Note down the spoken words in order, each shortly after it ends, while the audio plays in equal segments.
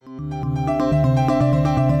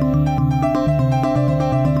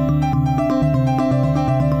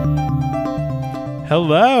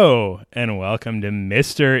Hello, and welcome to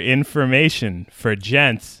Mr. Information for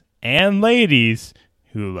gents and ladies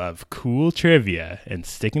who love cool trivia and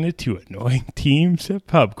sticking it to annoying teams at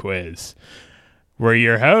Pub Quiz. We're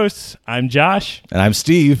your hosts. I'm Josh. And I'm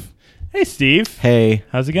Steve. Hey, Steve. Hey.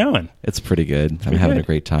 How's it going? It's pretty good. I'm having a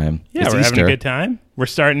great time. Yeah, it's we're Easter. having a good time. We're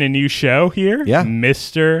starting a new show here. Yeah.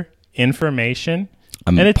 Mr. Information.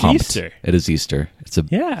 I'm and it's pumped. Easter. It is Easter. It's a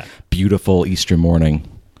Yeah. beautiful Easter morning.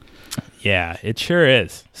 Yeah, it sure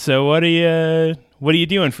is. So what are you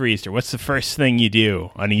doing for Easter? What's the first thing you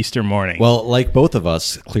do on Easter morning? Well, like both of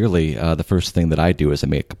us, clearly, the first thing that I do is I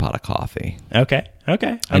make a pot of coffee. Okay.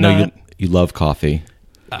 I know you love coffee.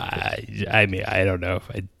 I mean, I don't know if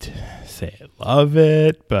I'd say I love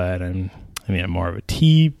it, but I'm more of a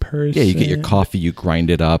tea person. Yeah, you get your coffee, you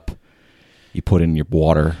grind it up, you put in your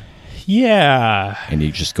water. Yeah. And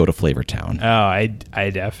you just go to Flavor Town. Oh,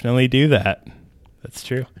 I definitely do that. That's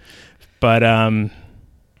true. But how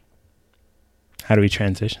do we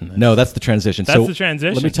transition this? No, that's the transition. That's the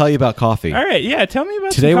transition. Let me tell you about coffee. All right, yeah, tell me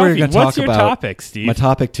about Today some coffee. we're going to talk about... What's your topic, Steve? My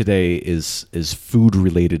topic today is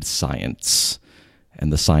food-related science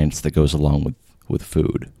and the science that goes along with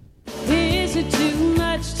food. Is it too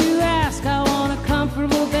much to ask? I want a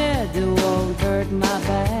comfortable bed that won't hurt my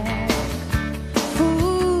back.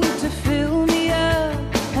 Food to fill me up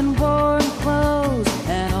and warm clothes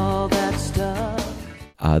and all that stuff.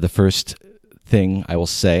 The first thing I will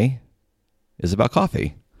say is about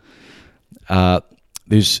coffee. And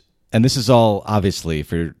this is all obviously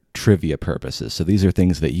for trivia purposes. So these are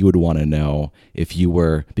things that you would want to know if you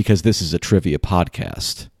were, because this is a trivia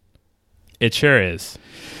podcast. It sure is.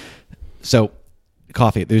 So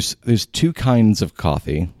coffee, there's two kinds of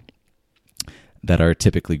coffee that are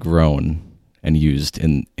typically grown and used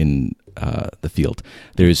in the field.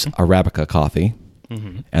 There's Arabica coffee,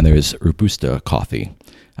 and there's Robusta coffee.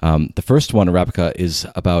 The first one, Arabica, is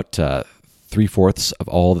about 3/4 of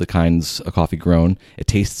all the kinds of coffee grown. It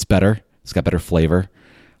tastes better. It's got better flavor.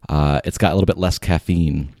 It's got a little bit less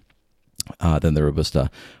caffeine than the Robusta.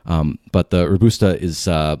 But the Robusta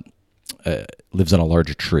lives on a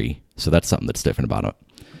larger tree, so that's something that's different about it.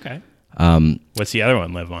 Okay. What's the other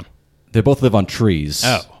one live on? They both live on trees.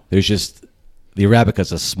 Oh. There's just, the Arabica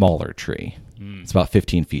is a smaller tree. It's about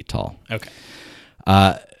 15 feet tall. Okay.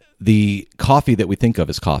 The coffee that we think of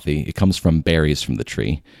as coffee, it comes from berries from the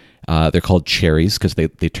tree. They're called cherries because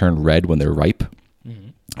they turn red when they're ripe.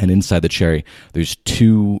 And inside the cherry, there's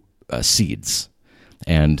two seeds.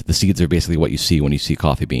 And the seeds are basically what you see when you see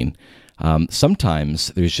coffee bean. Sometimes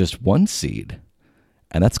there's just one seed,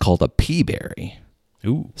 and that's called a pea berry.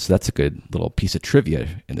 Ooh. So that's a good little piece of trivia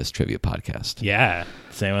in this trivia podcast. Yeah.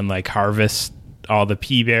 Does anyone harvest all the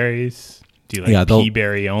pea berries? Do you pea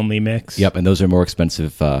berry only mix? Yep, and those are more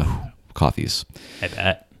expensive coffees. I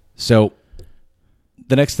bet. So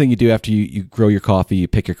the next thing you do after you grow your coffee, you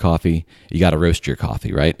pick your coffee, you got to roast your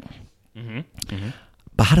coffee, right?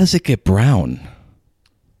 But how does it get brown?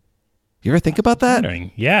 You ever think about that?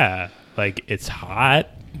 Yeah. It's hot,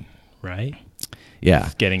 right? Yeah.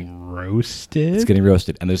 It's getting roasted. It's getting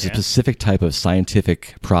roasted. And there's a specific type of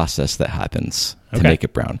scientific process that happens to make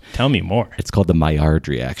it brown. Tell me more. It's called the Maillard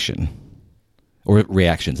reaction. Or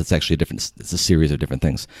reactions. It's actually it's a series of different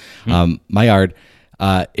things. Maillard,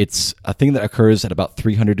 it's a thing that occurs at about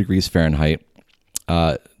 300 degrees Fahrenheit,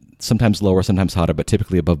 sometimes lower, sometimes hotter, but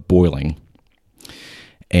typically above boiling,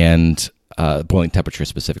 and boiling temperature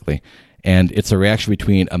specifically. And it's a reaction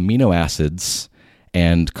between amino acids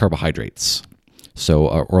and carbohydrates. So,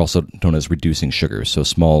 or also known as reducing sugars. So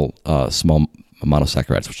small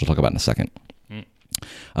monosaccharides, which we'll talk about in a second.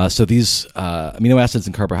 So these amino acids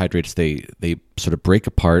and carbohydrates, they sort of break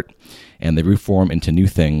apart and they reform into new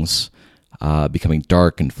things, becoming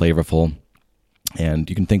dark and flavorful. And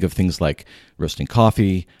you can think of things like roasting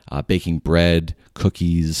coffee, baking bread,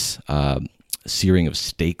 cookies, searing of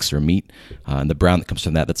steaks or meat, and the brown that comes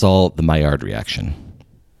from that. That's all the Maillard reaction.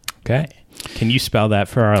 Okay. Can you spell that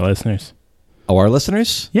for our listeners? Oh, our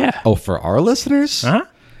listeners? Yeah. Oh, for our listeners?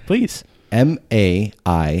 Please. Maillard.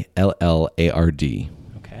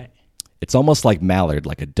 Okay. It's almost like mallard,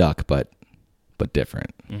 like a duck, but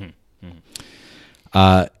different. You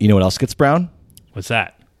know what else gets brown? What's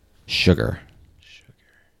that? Sugar.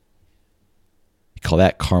 You call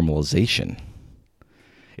that caramelization.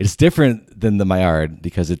 It's different than the Maillard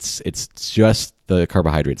because it's just the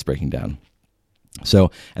carbohydrates breaking down.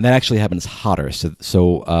 So, and that actually happens hotter.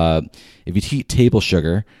 So if you heat table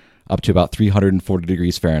sugar up to about 340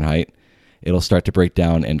 degrees Fahrenheit, it'll start to break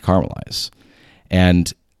down and caramelize.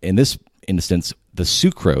 And in this instance, the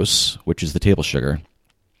sucrose, which is the table sugar,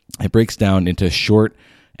 it breaks down into short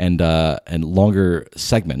and longer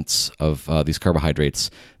segments of these carbohydrates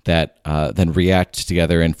that then react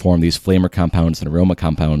together and form these flavor compounds and aroma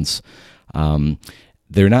compounds.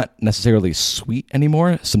 They're not necessarily sweet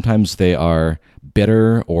anymore. Sometimes they are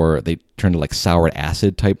bitter, or they turn to like sour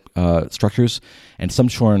acid type structures, and some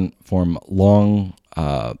form long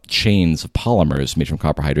chains of polymers made from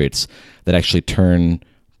carbohydrates that actually turn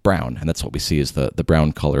brown, and that's what we see as the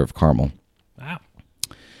brown color of caramel. Wow.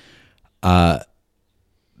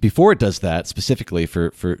 Before it does that, specifically for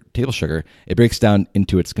table sugar, it breaks down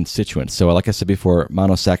into its constituents. So like I said before,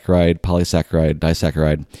 monosaccharide, polysaccharide,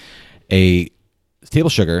 disaccharide. A table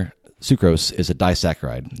sugar, sucrose, is a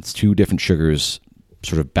disaccharide. It's two different sugars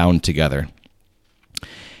sort of bound together.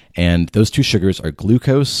 And those two sugars are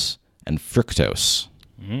glucose and fructose.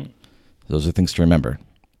 Those are things to remember.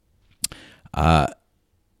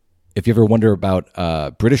 If you ever wonder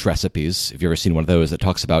about British recipes, if you've ever seen one of those that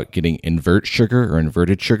talks about getting invert sugar or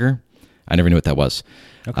inverted sugar, I never knew what that was.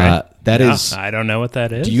 Okay. That is. I don't know what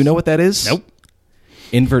that is. Do you know what that is? Nope.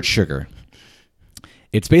 Invert sugar.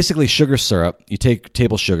 It's basically sugar syrup. You take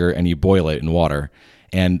table sugar and you boil it in water,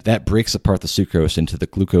 and that breaks apart the sucrose into the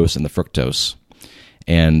glucose and the fructose.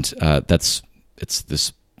 And it's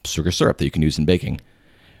this sugar syrup that you can use in baking.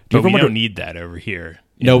 But we don't need that over here.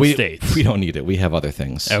 No, in the States. we don't need it. We have other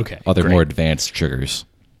things. Okay, Other great. more advanced sugars.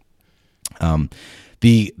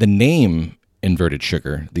 The name inverted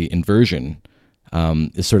sugar, the inversion,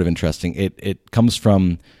 is sort of interesting. It comes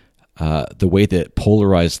from the way that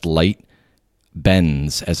polarized light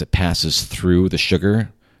bends as it passes through the sugar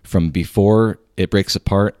from before it breaks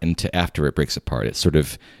apart and to after it breaks apart. It sort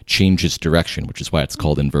of changes direction, which is why it's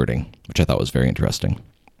called inverting, which I thought was very interesting.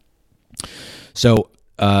 So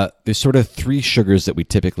there's sort of three sugars that we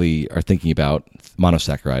typically are thinking about,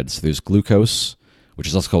 monosaccharides. There's glucose, which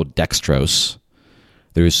is also called dextrose.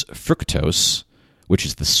 There's fructose, which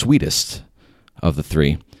is the sweetest of the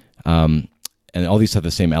three. And all these have the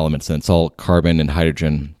same elements, and it's all carbon and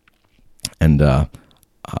hydrogen and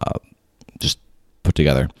just put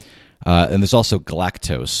together. And there's also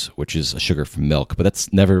galactose, which is a sugar from milk, but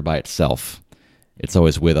that's never by itself. It's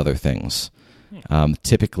always with other things.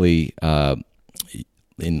 Typically,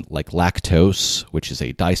 in like lactose, which is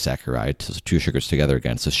a disaccharide, so two sugars together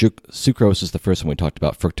again. So sucrose is the first one we talked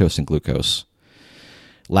about, fructose and glucose.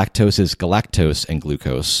 Lactose is galactose and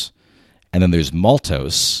glucose. And then there's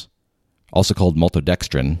maltose, also called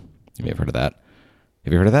maltodextrin. You may have heard of that.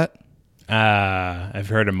 Have you heard of that? I've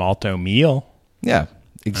heard of malto meal. Yeah,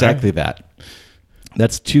 exactly that.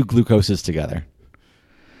 That's two glucoses together.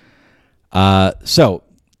 So,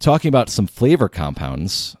 talking about some flavor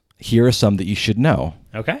compounds, here are some that you should know.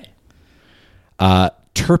 Okay.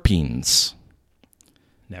 Terpenes.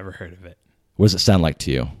 Never heard of it. What does it sound like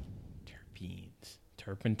to you? Terpenes.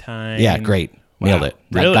 Turpentine. Yeah, great. Nailed Wow. it.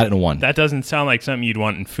 Really? Got it in one. That doesn't sound like something you'd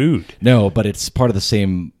want in food. No, but it's part of the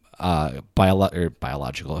same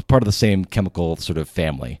biological, part of the same chemical sort of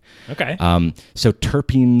family. Okay. So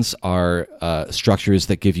terpenes are structures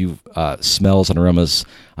that give you smells and aromas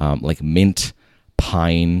like mint,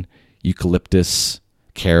 pine, eucalyptus,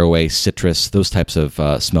 caraway, citrus, those types of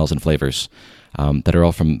smells and flavors that are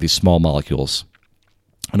all from these small molecules.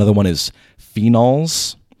 Another one is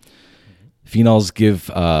phenols. Phenols give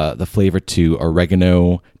the flavor to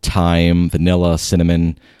oregano, thyme, vanilla,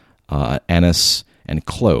 cinnamon, anise, and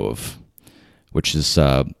clove, which is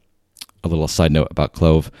a little side note about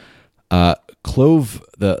clove. Clove,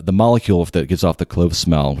 the molecule that gives off the clove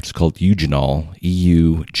smell, which is called eugenol,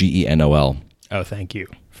 E-U-G-E-N-O-L. Oh, thank you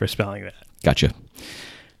for spelling that. Gotcha.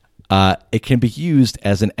 It can be used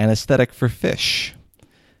as an anesthetic for fish.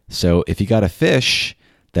 So if you got a fish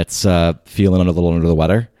that's feeling a little under the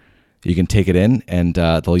weather, you can take it in, and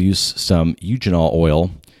they'll use some eugenol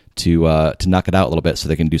oil to knock it out a little bit so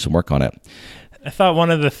they can do some work on it. I thought one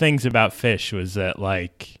of the things about fish was that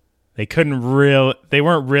like they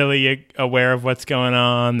weren't really aware of what's going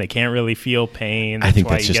on. They can't really feel pain. I think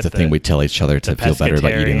that's just the thing we tell each other to feel better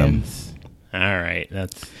about eating them. All right,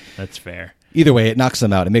 that's fair. Either way, it knocks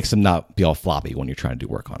them out. It makes them not be all floppy when you're trying to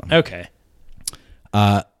do work on them. Okay.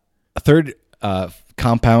 A third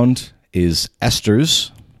compound is esters.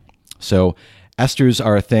 So esters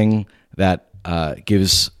are a thing that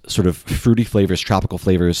gives sort of fruity flavors, tropical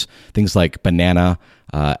flavors, things like banana,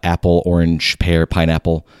 apple, orange, pear,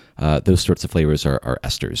 pineapple. Those sorts of flavors are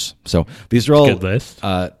esters. So these are all good list.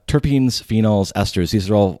 Terpenes, phenols, esters. These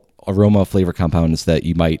are all aroma flavor compounds that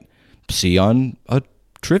you might see on a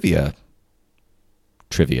trivia.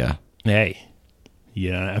 Hey,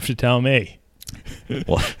 you don't have to tell me.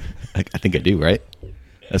 Well, I think I do, right?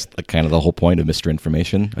 That's kind of the whole point of Mr.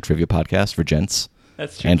 Information, a trivia podcast for gents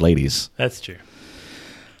That's true. and ladies. That's true.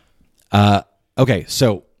 Okay,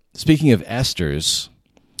 so speaking of esters,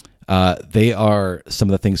 they are some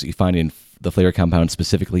of the things that you find in the flavor compound,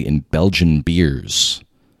 specifically in Belgian beers.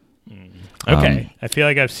 Okay. I feel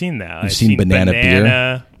like I've seen that. I've seen banana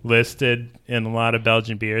beer? listed in a lot of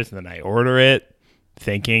Belgian beers, and then I order it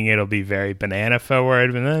thinking it'll be very banana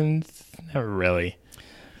forward, but then it's never really.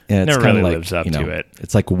 Yeah, it's never kind really of like, lives up you know, to it.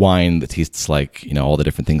 It's like wine that tastes like, you know, all the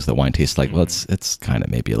different things that wine tastes like. Well, it's kind of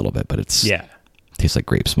maybe a little bit, but it's tastes like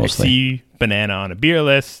grapes mostly. I see banana on a beer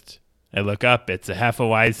list. I look up, it's a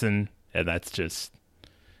Hefeweizen, and that's just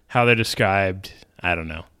how they're described. I don't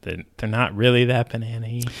know. They're not really that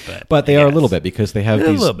banana-y, but they I are a guess. little bit because they have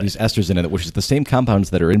A little bit. these esters in it, which is the same compounds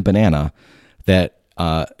that are in banana that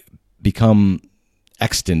become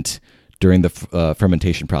extant during the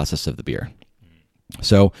fermentation process of the beer.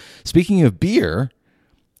 So, speaking of beer,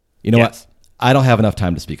 you know Yes. what? I don't have enough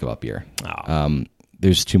time to speak about beer. Oh.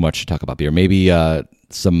 There's too much to talk about beer. Maybe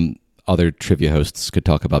some other trivia hosts could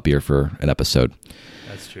talk about beer for an episode.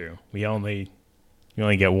 That's true. You only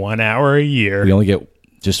get 1 hour a year. We only get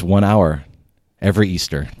just 1 hour every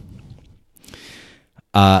Easter.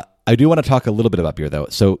 I do want to talk a little bit about beer, though.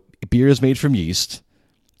 So beer is made from yeast,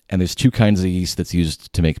 and there's two kinds of yeast that's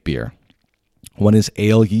used to make beer. One is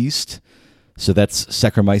ale yeast, so that's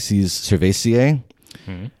Saccharomyces cerevisiae,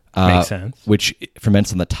 Makes sense. which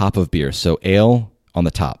ferments on the top of beer. So ale on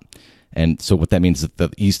the top. And so what that means is that the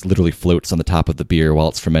yeast literally floats on the top of the beer while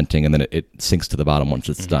it's fermenting, and then it sinks to the bottom once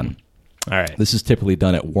it's done. All right. This is typically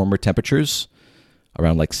done at warmer temperatures,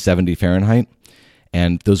 around like 70 Fahrenheit.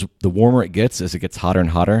 And the warmer it gets, as it gets hotter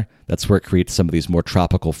and hotter, that's where it creates some of these more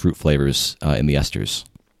tropical fruit flavors in the esters.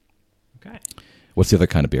 Okay. What's the other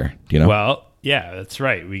kind of beer? Do you know? Well, yeah, that's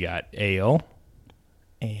right. We got ale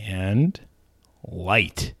and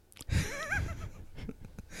light.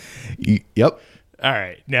 Yep. All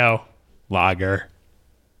right. Now, lager.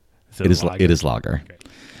 It is lager.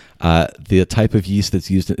 Okay. The type of yeast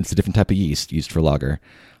that's used, it's a different type of yeast used for lager.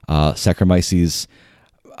 Saccharomyces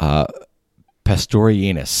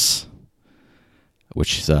pastorianus,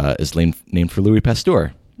 which is named for Louis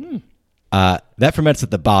Pasteur. That ferments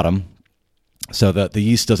at the bottom. So the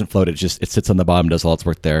yeast doesn't float; it sits on the bottom, does all its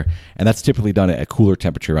work there, and that's typically done at a cooler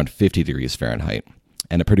temperature, around 50 degrees Fahrenheit.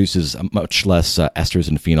 And it produces much less esters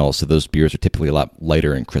and phenols, so those beers are typically a lot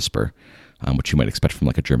lighter and crisper, which you might expect from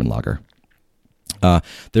like a German lager.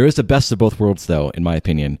 There is the best of both worlds, though, in my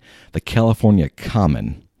opinion, the California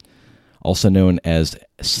Common, also known as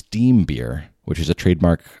steam beer, which is a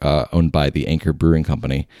trademark owned by the Anchor Brewing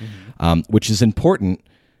Company, which is important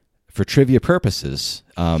for trivia purposes.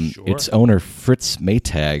 Sure. Its owner, Fritz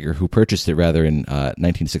Maytag, or who purchased it rather in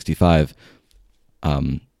 1965,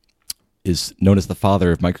 is known as the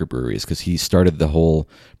father of microbreweries because he started the whole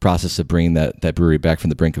process of bringing that brewery back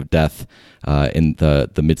from the brink of death in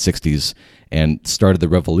the mid-'60s and started the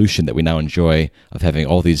revolution that we now enjoy of having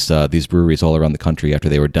all these breweries all around the country after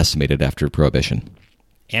they were decimated after Prohibition.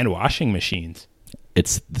 And washing machines.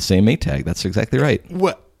 It's the same Maytag. That's exactly right.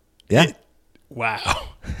 What? Yeah. Wow.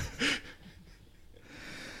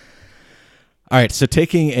 All right, so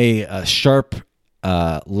taking a sharp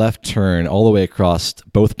left turn all the way across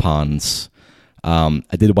both ponds, I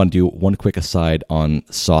did want to do one quick aside on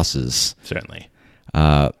sauces. Certainly.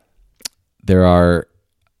 There are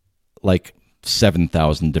like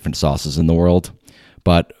 7,000 different sauces in the world,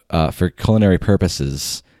 but for culinary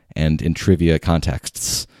purposes and in trivia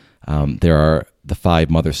contexts, there are the 5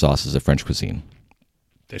 mother sauces of French cuisine.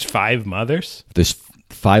 There's 5 mothers? There's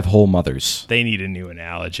 5 whole mothers. They need a new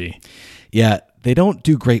analogy. Yeah, they don't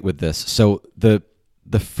do great with this. So the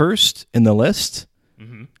first in the list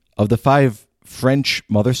of the 5 French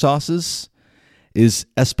mother sauces is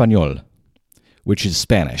Espagnole, which is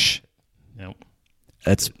Spanish. Nope.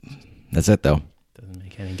 That's it, though. Doesn't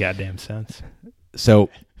make any goddamn sense. So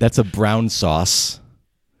that's a brown sauce.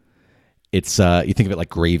 It's you think of it like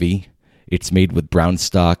gravy. It's made with brown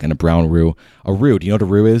stock and a brown roux. A roux, do you know what a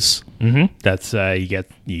roux is? Mm-hmm. That's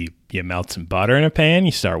you melt some butter in a pan.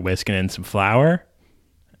 You start whisking in some flour.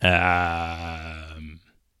 I'm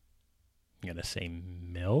gonna say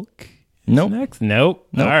milk. Nope. Next? Nope.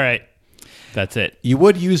 All right. That's it. You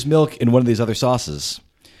would use milk in one of these other sauces,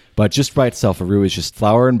 but just by itself, a roux is just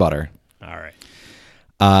flour and butter. All right.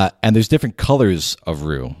 And there's different colors of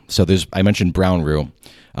roux. So I mentioned brown roux.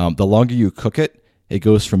 The longer you cook it, it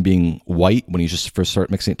goes from being white when you just first start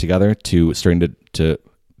mixing it together to starting to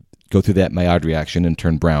go through that Maillard reaction and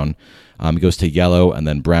turn brown. It goes to yellow and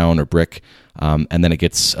then brown or brick, and then it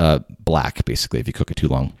gets black, basically, if you cook it too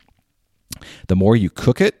long. The more you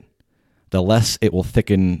cook it, the less it will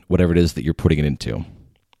thicken whatever it is that you're putting it into.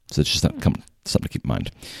 So it's just something to keep in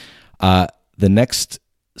mind. The next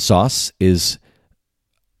sauce is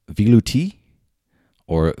velouté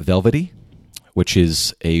or velvety, which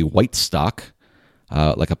is a white stock,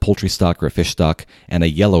 like a poultry stock or a fish stock, and a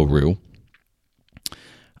yellow roux.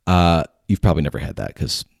 You've probably never had that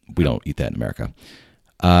because we don't eat that in America.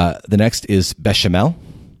 The next is bechamel,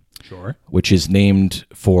 Sure. which is named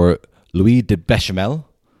for Louis de Bechamel,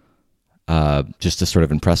 just to sort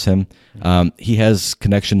of impress him. He has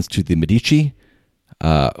connections to the Medici,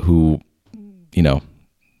 who, you know,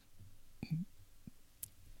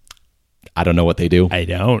 I don't know what they do. I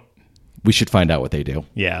don't. We should find out what they do.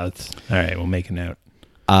 Yeah, let's. All right, we'll make a note.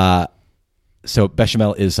 So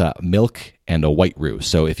bechamel is milk and a white roux.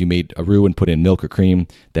 So if you made a roux and put in milk or cream,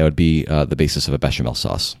 that would be the basis of a bechamel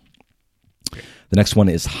sauce. The next one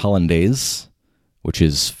is hollandaise, which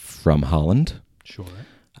is from Holland, Sure.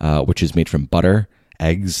 which is made from butter,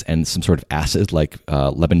 eggs, and some sort of acid like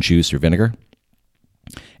lemon juice or vinegar.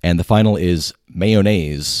 And the final is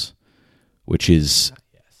mayonnaise, which is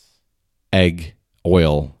egg,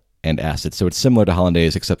 oil, and acid. So it's similar to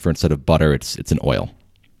hollandaise, except for instead of butter, it's an oil.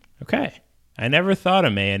 Okay. I never thought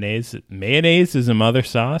of mayonnaise. Mayonnaise is a mother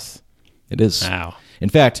sauce? It is. Wow. In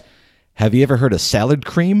fact, have you ever heard of salad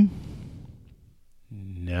cream?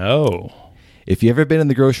 No. If you've ever been in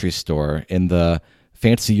the grocery store in the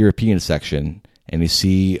fancy European section and you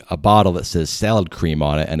see a bottle that says salad cream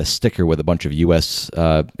on it and a sticker with a bunch of U.S.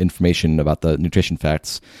 Information about the nutrition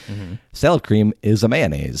facts, salad cream is a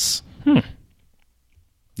mayonnaise.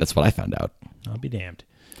 That's what I found out. I'll be damned.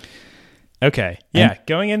 Okay. Yeah,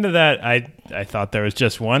 going into that, I thought there was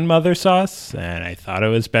just one mother sauce, and I thought it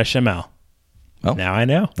was bechamel. Well, Now I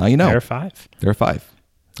know. now you know. There are 5. There are 5.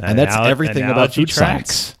 And that's everything about Analogy food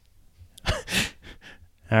science.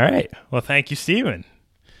 All right. Well, thank you, Steven.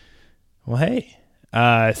 Well, hey.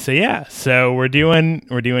 So we're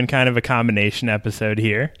doing kind of a combination episode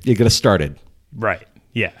here. You get us started. Right.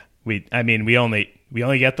 Yeah. We only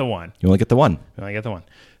get the one. You only get the one. We only get the one.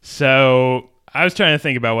 So I was trying to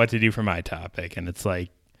think about what to do for my topic, and it's like,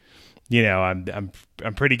 you know, I'm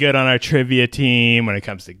pretty good on our trivia team when it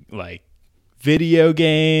comes to like video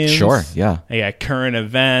games. Sure, yeah. I got current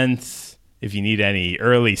events. If you need any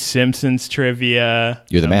early Simpsons trivia,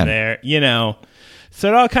 You're the I'm man. there. You know, so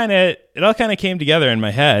it all kind of came together in my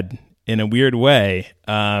head in a weird way.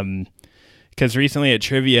 Because recently at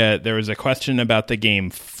trivia there was a question about the game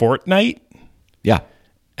Fortnite. Yeah.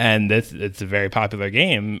 And it's a very popular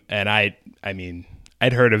game, and I mean,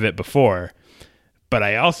 I'd heard of it before, but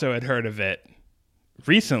I also had heard of it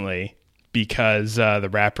recently because the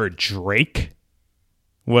rapper Drake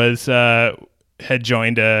had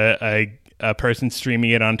joined a person streaming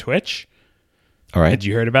it on Twitch. All right. Had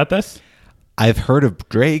you heard about this? I've heard of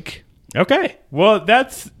Drake. Okay, well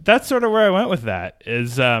that's sort of where I went with that.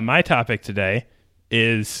 Is my topic today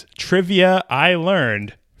is trivia I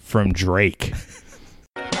learned from Drake.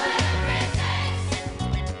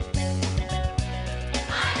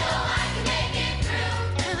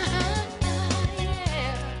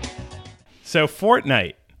 So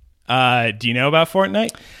Fortnite, do you know about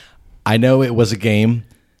Fortnite? I know it was a game,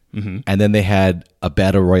 and then they had a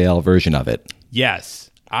battle royale version of it.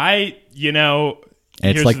 Yes. And it's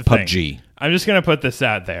here's like the thing. PUBG. I'm just going to put this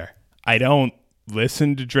out there. I don't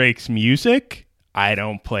listen to Drake's music. I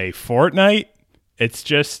don't play Fortnite. It's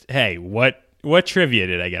just, hey, what trivia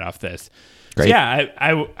did I get off this? Great. So yeah,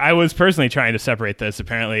 I was personally trying to separate this.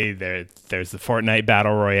 Apparently, there's the Fortnite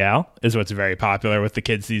Battle Royale is what's very popular with the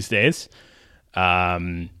kids these days.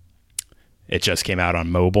 It just came out on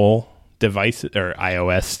mobile devices or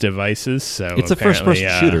iOS devices. So It's a first-person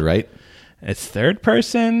shooter, right? It's third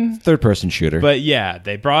person. Third-person shooter. But yeah,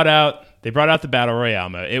 they brought out the battle royale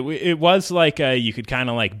mode. It was like you could kind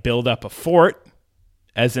of like build up a fort,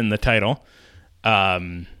 as in the title,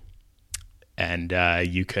 and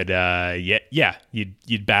you could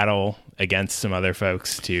you'd battle against some other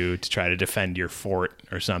folks to try to defend your fort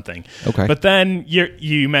or something. Okay. But then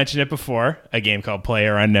you mentioned it before, a game called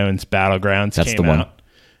PlayerUnknown's Battlegrounds That's came the one. out.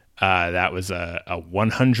 That was a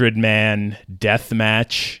 100-man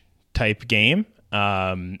deathmatch type game.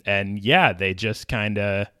 And yeah, they just kind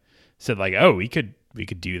of said like, oh, we could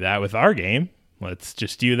do that with our game. Let's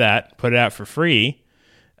just do that. Put it out for free.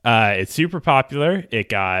 It's super popular. It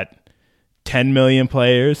got 10 million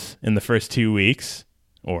players in the first 2 weeks,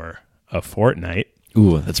 or a fortnight.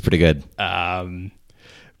 Ooh, that's pretty good.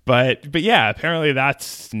 But yeah, apparently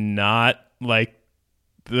that's not like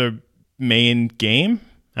the main game.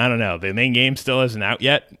 I don't know. The main game still isn't out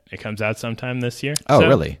yet. It comes out sometime this year. Oh,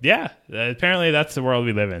 really? Yeah. Apparently that's the world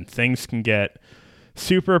we live in. Things can get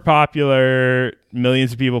super popular,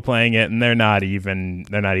 millions of people playing it, and they're not even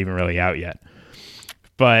really out yet.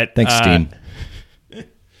 But Thanks, Steam.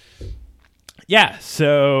 Yeah,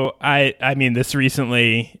 so I mean, this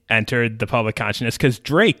recently entered the public consciousness because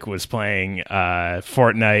Drake was playing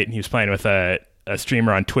Fortnite, and he was playing with a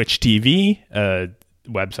streamer on Twitch TV, a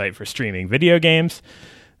website for streaming video games.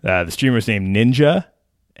 The streamer's named Ninja,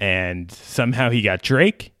 and somehow he got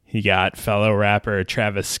Drake. He got fellow rapper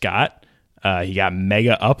Travis Scott. He got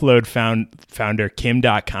Mega Upload founder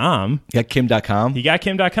Kim.com. You got Kim.com? He got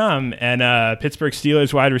Kim.com and Pittsburgh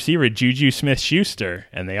Steelers wide receiver Juju Smith-Schuster,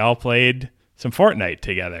 and they all played some Fortnite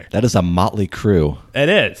together. That is a motley crew. It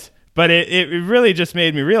is. But it really just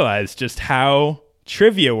made me realize just how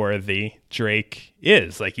trivia-worthy Drake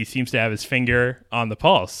is. Like, he seems to have his finger on the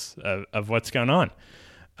pulse of what's going on.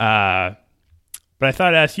 But I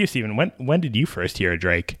thought I'd ask you, Stephen, when did you first hear of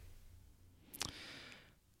Drake?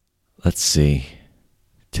 Let's see.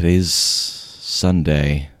 Today's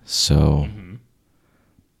Sunday, so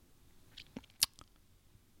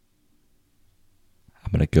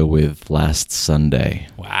I'm going to go with last Sunday.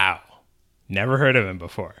 Wow. Never heard of him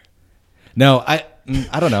before. No, I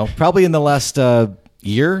don't know. Probably in the last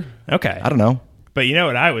year. Okay. I don't know. But you know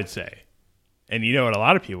what I would say? And you know what a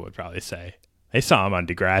lot of people would probably say? They saw him on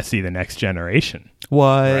Degrassi, The Next Generation.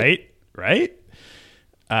 What? Right?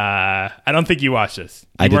 I don't think you watched this.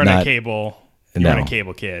 I did weren't not. a cable. You No. weren't a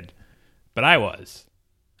cable kid, but I was.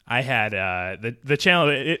 I had the channel.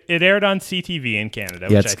 It aired on CTV in Canada.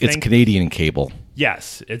 Yeah, which it's I think, Canadian cable.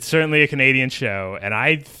 Yes, it's certainly a Canadian show, and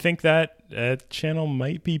I think that channel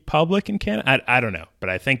might be public in Canada. I don't know, but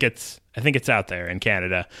I think it's out there in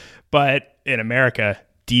Canada. But in America,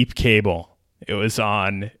 Deep Cable. It was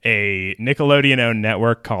on a Nickelodeon-owned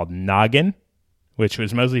network called Noggin, which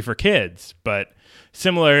was mostly for kids, but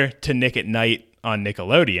similar to Nick at Night on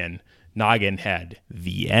Nickelodeon, Noggin had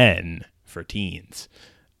the N for teens.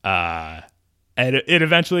 And it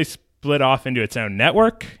eventually split off into its own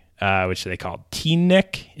network, which they called Teen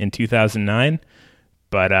Nick in 2009.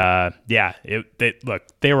 But yeah,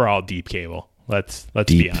 they were all Deep Cable. Let's Deep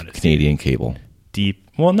be honest. Canadian cable.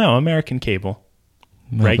 Deep, well, no, American cable.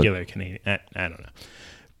 No, Regular Canadian. I don't know.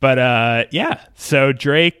 But yeah, so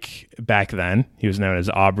Drake, back then, he was known as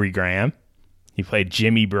Aubrey Graham. He played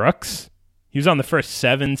Jimmy Brooks. He was on the first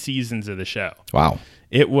 7 seasons of the show. Wow.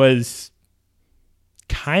 It was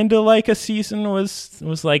kind of like a season was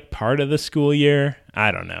like part of the school year.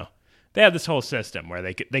 I don't know. They had this whole system where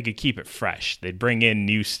they could keep it fresh. They'd bring in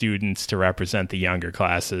new students to represent the younger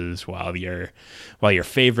classes while your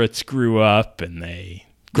favorites grew up and they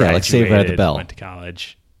Yeah, like Saved by the graduated, Bell. went to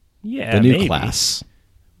college. Yeah, The new maybe. class.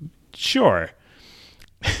 Sure.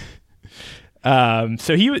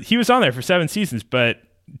 So he was on there for 7 seasons, but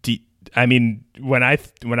I mean, when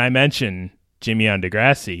I mention Jimmy on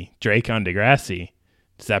Degrassi, Drake on Degrassi,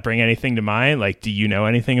 does that bring anything to mind? Like, do you know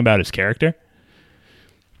anything about his character?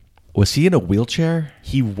 Was he in a wheelchair?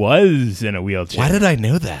 He was in a wheelchair. Why did I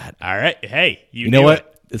know that? All right. Hey, You know knew what?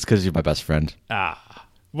 it. It's because you're my best friend.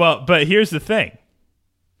 Well, but here's the thing.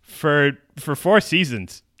 For 4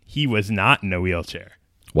 seasons, he was not in a wheelchair.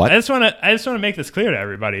 What? I just want to make this clear to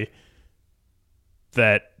everybody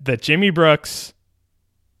that Jimmy Brooks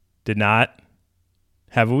did not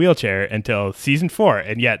have a wheelchair until season 4,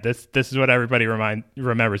 and yet this is what everybody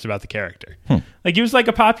remembers about the character. Like, he was like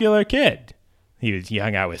a popular kid. He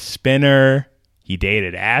hung out with Spinner. He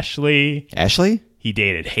dated Ashley. Ashley? He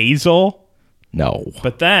dated Hazel. No.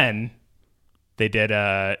 But then they did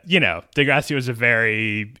Degrassi was a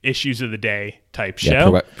very issues of the day type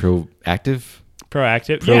show. Proactive?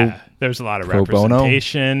 Proactive. Yeah. There was a lot of pro bono?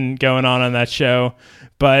 representation going on that show.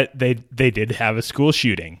 But they did have a school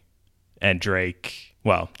shooting. And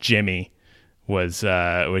Jimmy was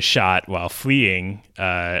shot while fleeing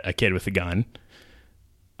a kid with a gun.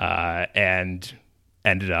 And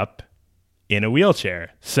ended up in a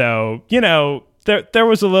wheelchair. So, there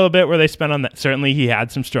was a little bit where they spent on that. Certainly he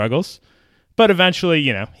had some struggles, but eventually,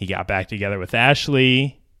 he got back together with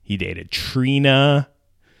Ashley. He dated Trina.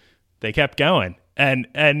 They kept going. And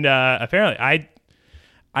apparently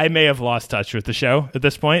I may have lost touch with the show at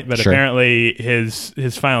this point, but Sure. apparently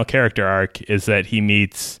his final character arc is that he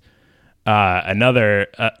meets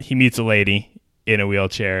he meets a lady in a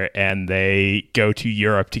wheelchair, and they go to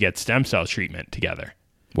Europe to get stem cell treatment together.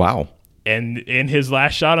 Wow. And in his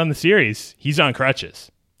last shot on the series, he's on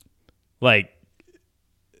crutches. Like,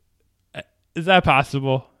 is that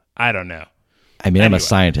possible? I don't know. I mean, I'm a Anyway.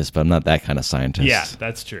 scientist, but I'm not that kind of scientist. Yeah,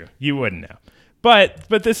 that's true. You wouldn't know. But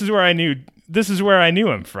this is where I knew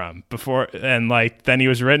him from before, and then he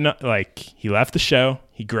was written he left the show,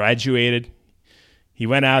 he graduated, he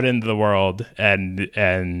went out into the world,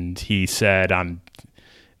 and he said,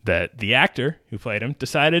 the actor who played him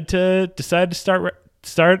decided to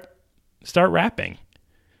start rapping.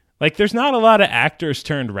 Like, there's not a lot of actors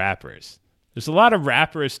turned rappers. There's a lot of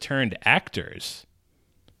rappers turned actors.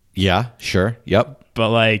 Yeah, sure. Yep. But,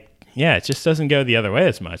 like, yeah, it just doesn't go the other way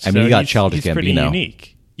as much. I mean, you got he's Childish pretty Gambino.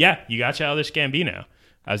 unique. Yeah, you got Childish Gambino.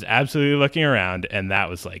 I was absolutely looking around, and that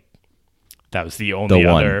was the only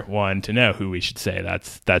other one to know who we should say.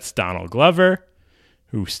 That's Donald Glover,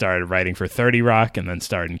 who started writing for 30 Rock and then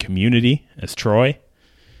starred in Community as Troy.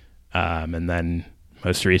 And then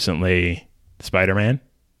most recently, Spider-Man.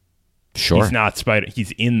 Sure. He's not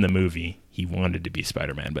He's in the movie. He wanted to be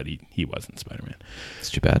Spider-Man, but he wasn't Spider-Man. It's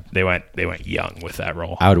too bad. They went young with that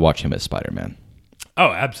role. I would watch him as Spider-Man.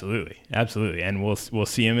 Oh, absolutely, absolutely, and we'll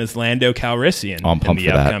see him as Lando Calrissian in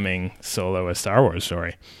the upcoming solo A Star Wars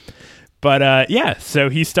story. But yeah, so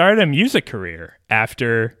he started a music career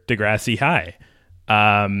after Degrassi High.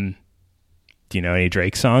 Do you know any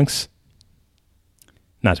Drake songs?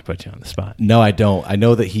 Not to put you on the spot. No, I don't. I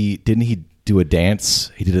know that he do a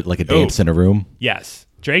dance. He did it like a dance in a room. Yes,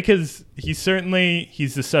 Drake he's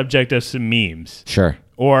the subject of some memes. Sure.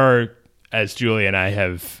 Or as Julie and I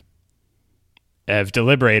have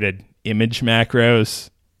deliberated, image macros.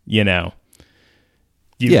 You know.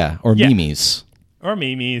 Memes. Or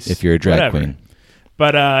memes. If you're a drag whatever. queen.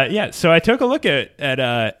 But yeah, so I took a look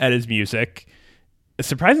at his music.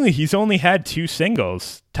 Surprisingly, he's only had 2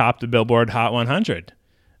 singles top the Billboard Hot 100.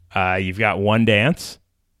 You've got One Dance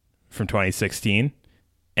from 2016.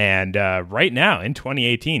 And right now, in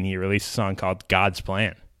 2018, he released a song called God's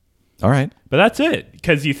Plan. All right. But that's it.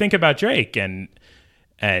 Because you think about Drake and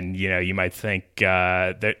you know, you might think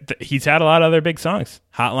that he's had a lot of other big songs.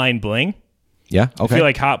 Hotline Bling. Yeah, okay. I feel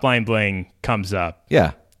like Hotline Bling comes up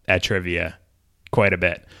at trivia quite a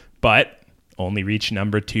bit. But only reached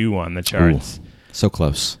number 2 on the charts. Ooh, so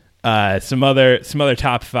close. Some other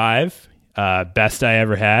top 5. Best I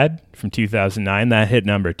Ever Had from 2009, that hit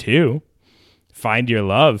number 2. Find Your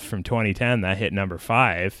Love from 2010, that hit number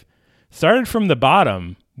 5. Started from the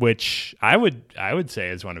Bottom, which I would say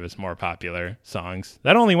is one of his more popular songs.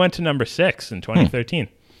 That only went to number 6 in 2013.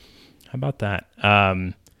 How about that?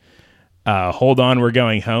 Hold On, We're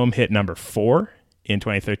Going Home hit number 4 in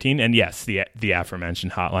 2013. And yes, the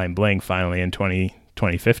aforementioned Hotline Bling finally in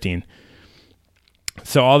 2015.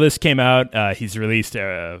 So all this came out. He's released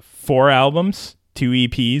 4 albums, 2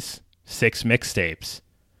 EPs, 6 mixtapes.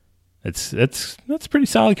 That's a pretty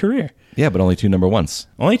solid career. Yeah, but only 2 number ones.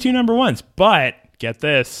 Only 2 number ones. But get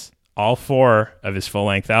this, all 4 of his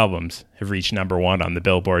full-length albums have reached number 1 on the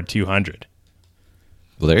Billboard 200.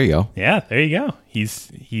 Well, there you go. Yeah, there you go.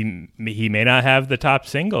 He may not have the top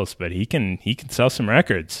singles, but he can sell some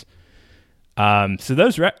records. So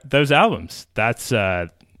those albums. That's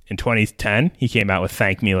in 2010 he came out with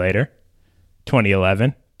Thank Me Later.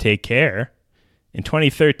 2011 Take Care. In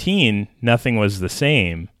 2013 Nothing Was the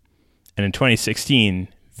Same, and in 2016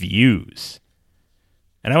 Views.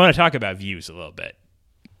 And I want to talk about Views a little bit.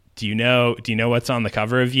 Do you know what's on the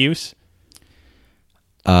cover of Views?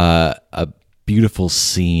 A beautiful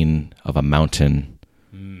scene of a mountain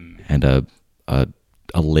and a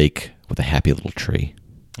lake with a happy little tree.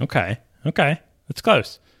 Okay, that's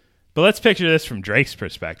close. But let's picture this from Drake's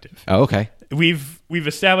perspective. Oh, okay. We've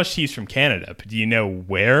established he's from Canada, but do you know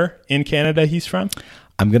where in Canada he's from?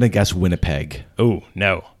 I'm gonna guess Winnipeg. Oh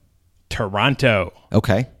no, Toronto.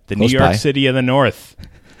 Okay, the close New York by. City of the North.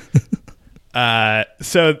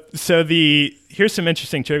 Here's some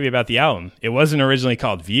interesting trivia about the album. It wasn't originally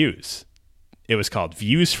called Views. It was called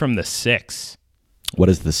Views from the 6. What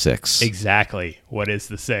is the 6? Exactly. What is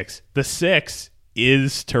the 6? The 6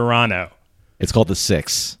 is Toronto. It's called the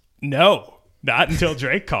 6. No, not until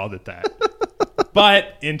Drake called it that.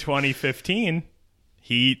 But in 2015,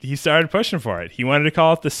 he started pushing for it. He wanted to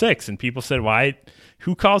call it the 6, and people said, "Why?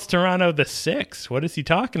 Who calls Toronto the 6? What is he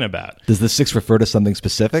talking about?" Does the 6 refer to something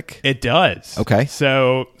specific? It does. Okay.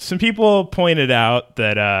 So some people pointed out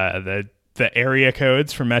that the area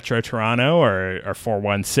codes for Metro Toronto are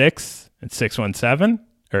 416 and 617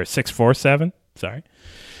 or 647. Sorry.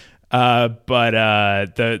 But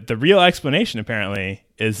the real explanation apparently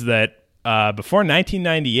is that before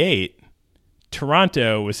 1998,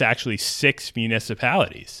 Toronto was actually 6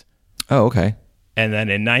 municipalities. Oh, okay. And then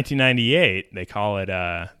in 1998, they call it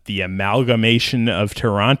the Amalgamation of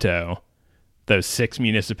Toronto. Those 6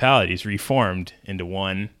 municipalities reformed into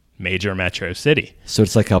one major metro city. So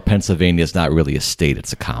it's like how Pennsylvania is not really a state,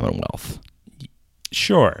 it's a commonwealth.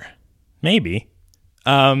 Sure. Maybe.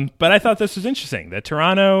 But I thought this was interesting that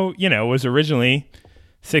Toronto, was originally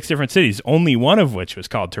 6 different cities, only one of which was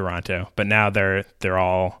called Toronto, but now they're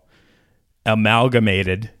all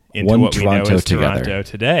amalgamated into one what Toronto we know as together. Toronto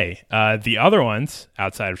today. The other ones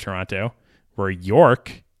outside of Toronto were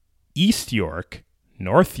York, East York,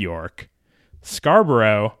 North York,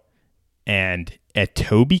 Scarborough, and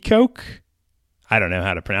Etobicoke. I don't know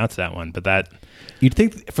how to pronounce that one, but that... You'd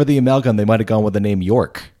think for the amalgam they might have gone with the name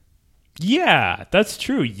York. Yeah, that's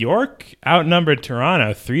true. York outnumbered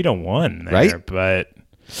Toronto 3-1 there, right? But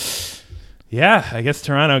yeah, I guess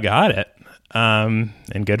Toronto got it.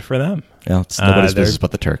 And good for them. Yeah, it's nobody's business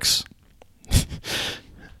but the Turks.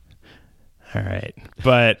 All right.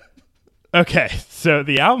 But okay, so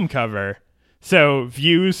the album cover, so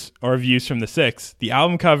views from the 6, the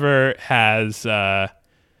album cover has a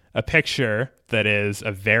picture that is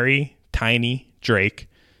a very tiny Drake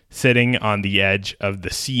sitting on the edge of the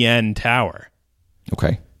CN Tower.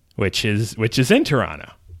 Okay. Which is in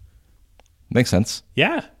Toronto. Makes sense.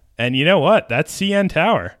 Yeah. And you know what? That CN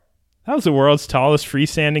Tower, that was the world's tallest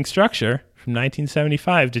freestanding structure from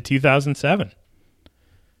 1975 to 2007.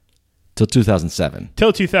 Till 2007.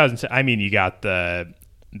 Till 2007. I mean, you got the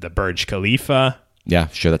Burj Khalifa. Yeah,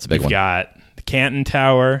 sure, that's a big one. You've got the Canton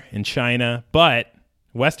Tower in China. But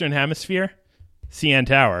Western Hemisphere, CN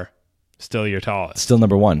Tower, still your tallest. Still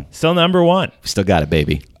number one. Still number one. Still got it,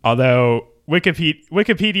 baby. Although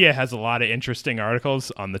Wikipedia has a lot of interesting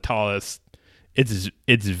articles on the tallest. It's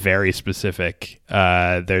very specific.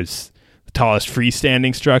 There's the tallest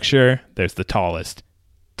freestanding structure. There's the tallest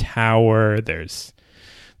tower. There's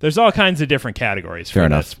all kinds of different categories for Fair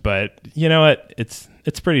this. enough. But you know what? It's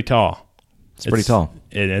pretty tall. It's pretty tall.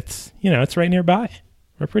 And it's right nearby.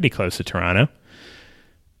 We're pretty close to Toronto.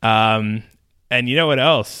 And you know what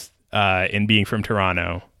else? In being from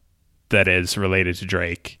Toronto, that is related to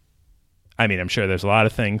Drake. I mean, I'm sure there's a lot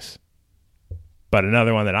of things, but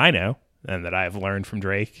another one that I know and that I've learned from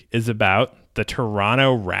Drake is about the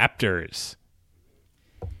Toronto Raptors.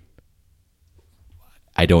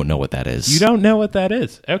 I don't know what that is. You don't know what that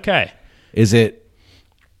is? Okay. Is it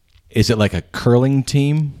like a curling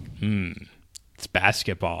team? It's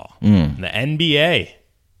basketball. The NBA.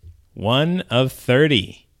 1 of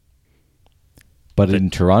 30. But in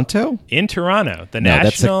Toronto? In Toronto, the No,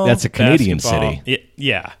 national that's a Canadian basketball- city.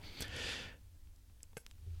 Yeah.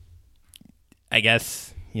 I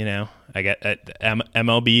guess, I get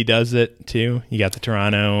MLB does it too. You got the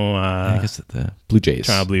Toronto I guess the Blue Jays.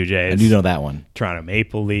 Toronto Blue Jays. I do know that one. Toronto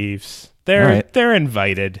Maple Leafs. All right. They're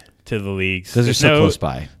invited to the leagues. Because they're so close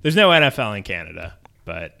by. There's no NFL in Canada,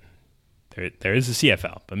 but there is a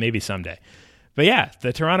CFL, but maybe someday. But yeah,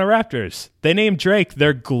 the Toronto Raptors, they named Drake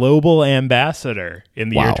their global ambassador in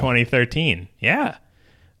the year 2013. Yeah.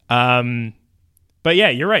 But yeah,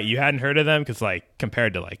 you're right. You hadn't heard of them because, like,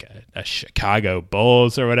 compared to like a Chicago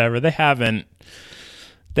Bulls or whatever, they haven't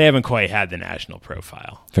quite had the national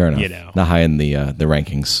profile. Fair enough. Not high in the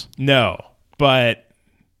rankings. No, but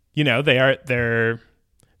they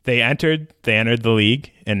entered the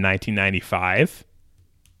league in 1995,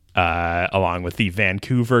 along with the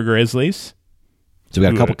Vancouver Grizzlies. So we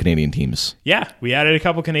got a couple Canadian teams. Yeah, we added a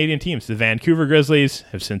couple Canadian teams. The Vancouver Grizzlies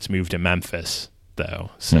have since moved to Memphis,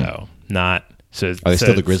 though. So not. So are they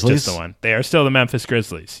still the Grizzlies? Just the one. They are still the Memphis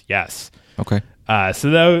Grizzlies. Yes. Okay. So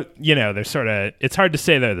though, they're sort of. It's hard to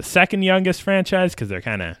say they're the second youngest franchise because they're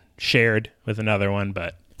kind of shared with another one,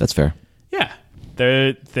 but that's fair. Yeah,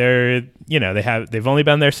 they've only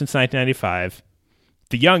been there since 1995.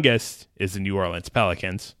 The youngest is the New Orleans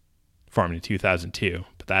Pelicans, formed in 2002,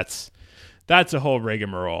 but that's a whole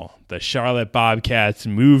rigmarole. The Charlotte Bobcats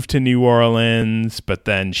moved to New Orleans, but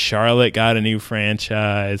then Charlotte got a new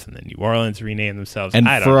franchise, and then New Orleans renamed themselves. And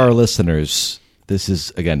for our listeners, this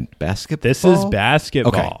is, again, basketball? This is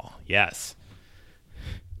basketball. Okay. Yes.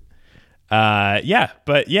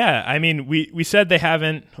 But yeah, I mean, we said they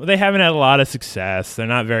haven't had a lot of success. They're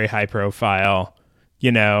not very high profile.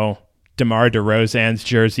 DeMar DeRozan's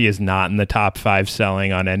jersey is not in the top 5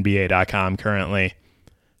 selling on NBA.com currently.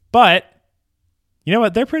 But you know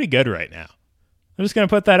what? They're pretty good right now. I'm just going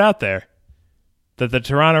to put that out there, that the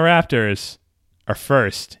Toronto Raptors are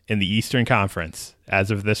first in the Eastern Conference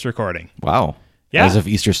as of this recording. Wow. Yeah. As of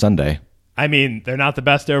Easter Sunday. I mean, they're not the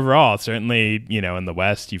best overall. Certainly, in the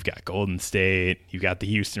West, you've got Golden State, you've got the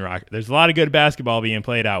Houston Rockets. There's a lot of good basketball being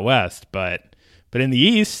played out West, but in the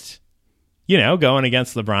East, going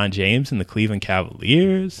against LeBron James and the Cleveland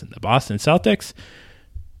Cavaliers and the Boston Celtics,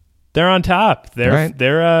 they're on top. They're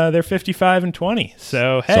 55-20.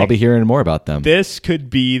 So hey, I'll be hearing more about them. This could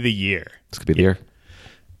be the year. This could be the year.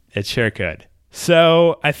 It sure could.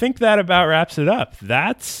 So I think that about wraps it up.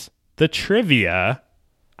 That's the trivia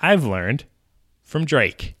I've learned from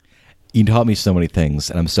Drake. You taught me so many things,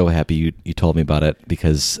 and I'm so happy you told me about it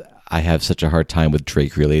because I have such a hard time with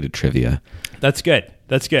Drake-related trivia. That's good.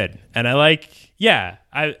 And I like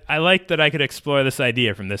that I could explore this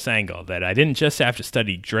idea from this angle, that I didn't just have to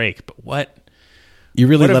study Drake, but You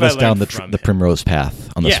really what led have us I down learned the from primrose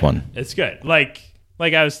path on this yeah, one. It's good. Like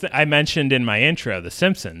I mentioned in my intro, The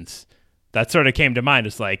Simpsons. That sort of came to mind.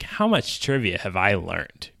 It's like, how much trivia have I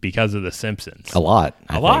learned because of The Simpsons? A lot.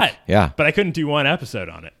 I A think. lot. Yeah. But I couldn't do one episode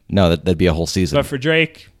on it. No, that'd be a whole season. But for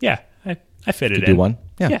Drake, yeah, I fit it in. do one?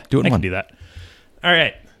 Yeah, do it in I one. can do that. All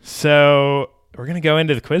right. So we're going to go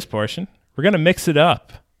into the quiz portion. We're going to mix it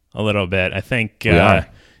up a little bit. I think We are.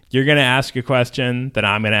 you're going to ask a question, then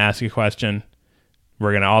I'm going to ask a question.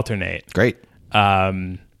 We're going to alternate. Great.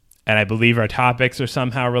 And I believe our topics are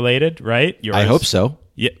somehow related, right? Yours? I hope so.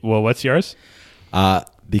 Yeah. Well, what's yours?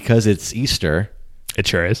 Because it's Easter, It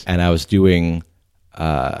sure is. and I was doing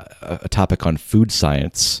a topic on food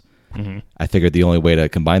science. Mm-hmm. I figured the only way to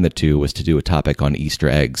combine the two was to do a topic on Easter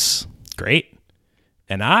eggs. Great.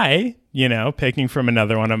 And I, picking from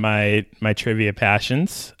another one of my trivia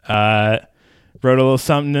passions, wrote a little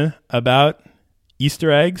something about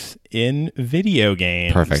Easter eggs in video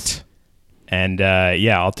games. Perfect. And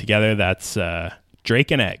altogether that's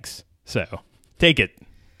Drake and eggs. So take it,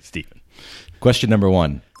 Stephen. Question number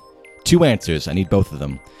 1. 2 answers. I need both of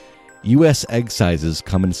them. U.S. egg sizes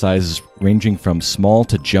come in sizes ranging from small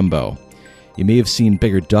to jumbo. You may have seen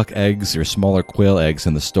bigger duck eggs or smaller quail eggs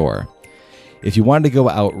in the store. If you wanted to go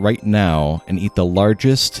out right now and eat the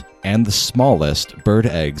largest and the smallest bird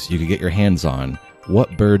eggs you could get your hands on,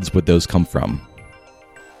 what birds would those come from?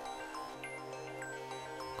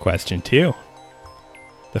 Question 2.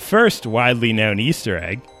 The first widely known Easter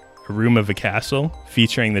egg, a room of a castle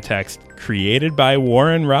featuring the text "Created by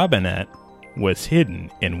Warren Robinette," was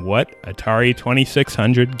hidden in what Atari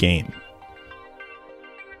 2600 game?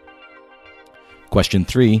 Question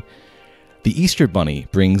 3. The Easter Bunny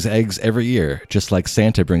brings eggs every year, just like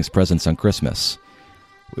Santa brings presents on Christmas.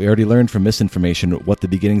 We already learned from misinformation what the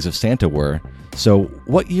beginnings of Santa were, so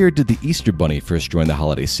what year did the Easter Bunny first join the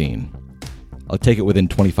holiday scene? I'll take it within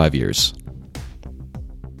 25 years.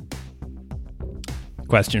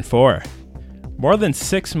 Question 4. More than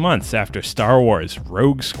 6 months after Star Wars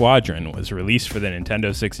Rogue Squadron was released for the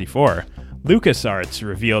Nintendo 64, LucasArts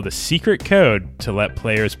revealed a secret code to let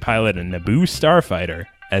players pilot a Naboo starfighter,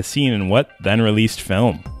 as seen in what then-released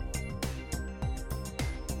film?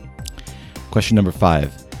 Question number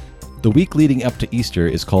 5. The week leading up to Easter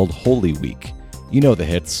is called Holy Week. You know the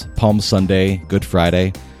hits, Palm Sunday, Good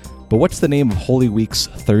Friday. But what's the name of Holy Week's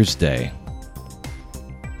Thursday?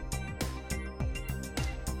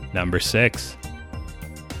 Number 6.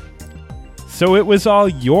 So it was all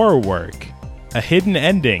your work. A hidden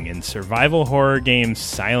ending in survival horror game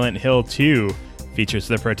Silent Hill 2 features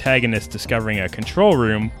the protagonist discovering a control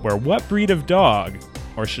room where what breed of dog,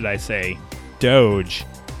 or should I say, Doge,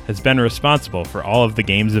 has been responsible for all of the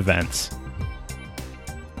game's events?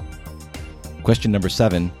 Question number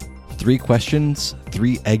 7. 3 questions,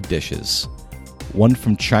 3 egg dishes. One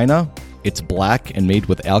from China, it's black and made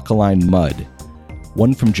with alkaline mud.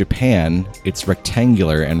 One from Japan, it's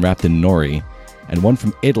rectangular and wrapped in nori. And one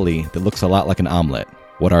from Italy that looks a lot like an omelet.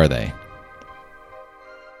 What are they?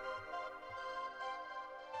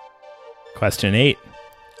 Question 8.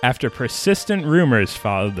 After persistent rumors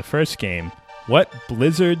followed the first game, what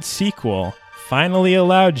Blizzard sequel finally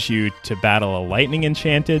allowed you to battle a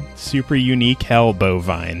lightning-enchanted, super unique hell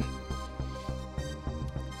bovine?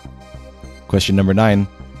 Question number 9.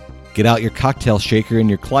 Get out your cocktail shaker and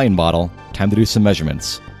your Klein bottle. Time to do some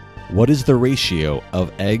measurements. What is the ratio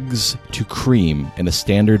of eggs to cream in a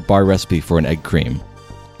standard bar recipe for an egg cream?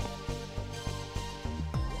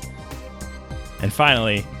 And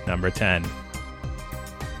finally, number 10.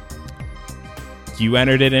 You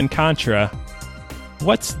entered it in Contra.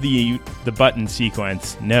 What's the button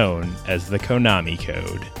sequence known as the Konami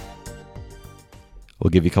code? We'll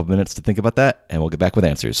give you a couple minutes to think about that, and we'll get back with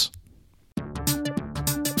answers.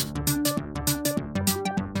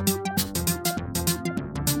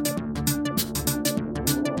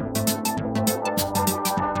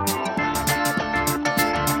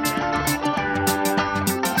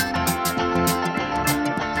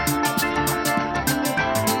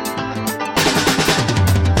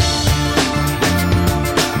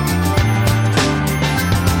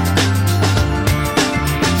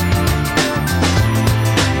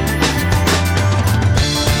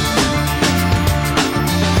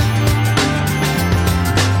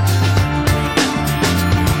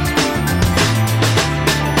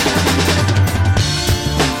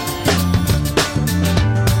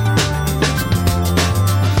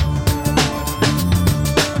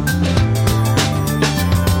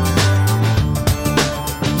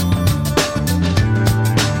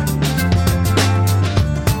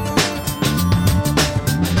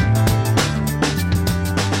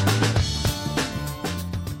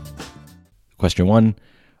 Question 1,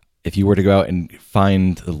 if you were to go out and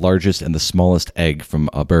find the largest and the smallest egg from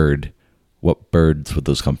a bird, what birds would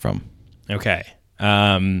those come from? Okay.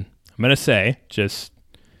 I'm going to say, just,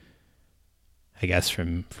 I guess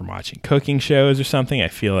from watching cooking shows or something, I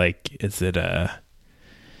feel like, is it a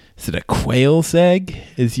quail's egg?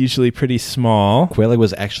 Is usually pretty small. Quail egg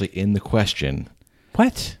was actually in the question.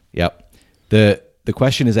 What? Yep. The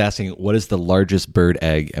question is asking, what is the largest bird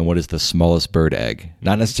egg and what is the smallest bird egg?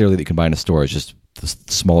 Not necessarily that you can buy in a store, it's just the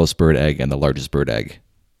smallest bird egg and the largest bird egg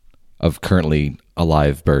of currently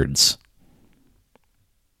alive birds.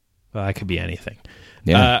 Well, that could be anything.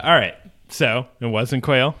 Yeah. All right. So it wasn't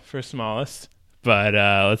quail for smallest, but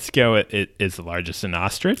let's go. It is the largest an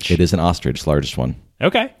ostrich. It is an ostrich, largest one,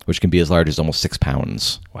 Okay. which can be as large as almost 6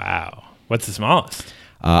 pounds. Wow. What's the smallest?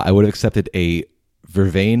 I would have accepted a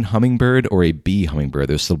vervain hummingbird or a bee hummingbird.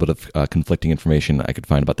 There's still a bit of conflicting information I could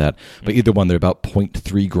find about that. But either one, they're about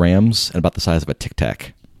 0.3 grams and about the size of a Tic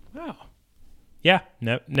Tac. Wow. Yeah.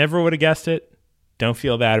 Never would have guessed it. Don't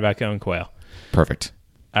feel bad about going quail. Perfect.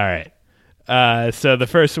 All right. So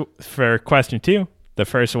for question 2, the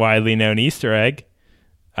first widely known Easter egg,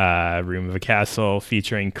 Room of a Castle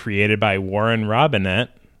featuring created by Warren Robinett,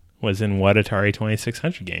 was in what Atari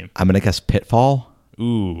 2600 game? I'm going to guess Pitfall.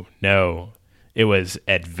 Ooh, no. It was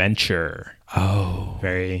Adventure. Oh.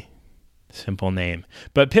 Very simple name.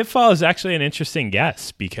 But Pitfall is actually an interesting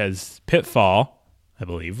guess because Pitfall, I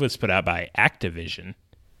believe, was put out by Activision,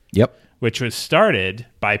 Yep. which was started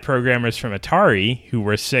by programmers from Atari who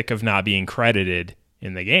were sick of not being credited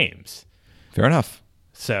in the games. Fair enough.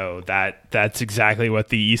 So that's exactly what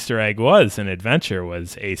the Easter egg was. An Adventure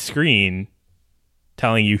was a screen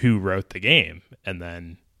telling you who wrote the game. And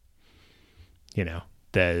then,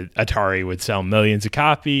 the Atari would sell millions of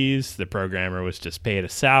copies. The programmer was just paid a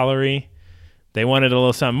salary. They wanted a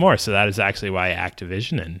little something more. So that is actually why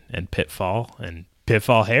Activision and Pitfall and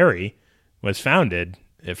Pitfall Harry was founded.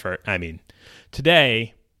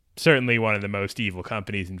 Today, certainly one of the most evil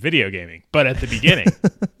companies in video gaming. But at the beginning,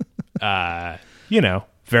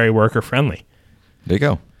 very worker friendly. There you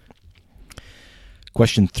go.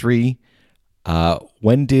 Question 3.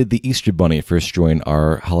 When did the Easter Bunny first join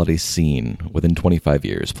our holiday scene? Within 25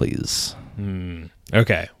 years, please.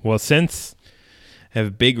 Okay. Well, since I have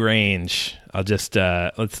a big range, I'll just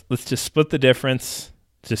let's just split the difference.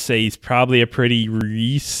 Just say he's probably a pretty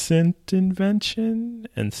recent invention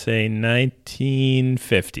and say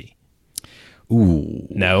 1950. Ooh.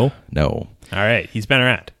 No? No. All right. He's been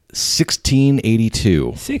around. 1682.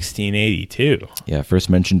 1682. Yeah,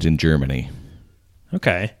 first mentioned in Germany.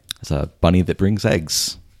 Okay. It's a bunny that brings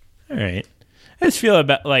eggs. All right. I just feel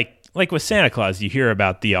about like with Santa Claus, you hear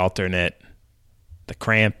about the alternate, the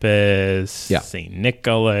Krampus, Yeah. St.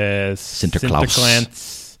 Nicholas,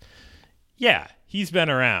 Sinterklaas. Yeah, he's been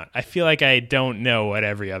around. I feel like I don't know what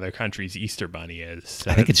every other country's Easter bunny is.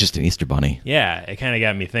 So I think it's just an Easter bunny. yeah, it kind of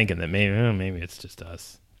got me thinking that maybe it's just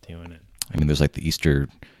us doing it. I mean, there's like the Easter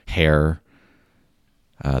hare,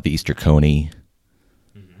 the Easter coney.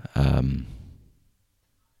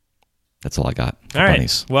 That's all I got for All right.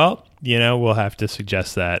 bunnies. Well, we'll have to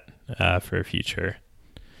suggest that for a future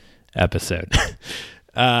episode.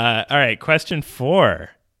 All right. Question 4.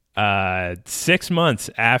 6 months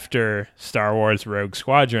after Star Wars Rogue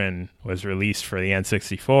Squadron was released for the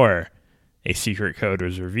N64, a secret code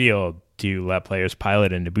was revealed to let players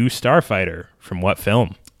pilot a Naboo starfighter from what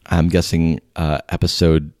film? I'm guessing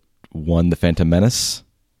episode 1, The Phantom Menace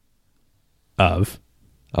Of.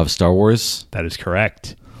 Star Wars. That is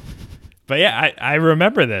correct. But yeah, I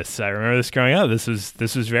remember this. I remember this growing up. This was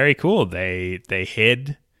very cool. They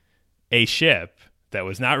hid a ship that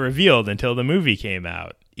was not revealed until the movie came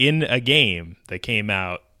out in a game that came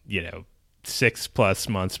out, 6+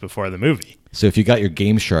 months before the movie. So if you got your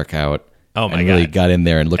Game Shark out Oh my and really God. got in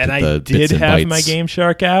there and looked And at the I bits did and have bytes. my Game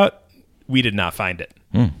Shark out. We did not find it.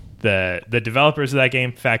 The developers of that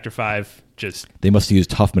game, Factor 5, just They must have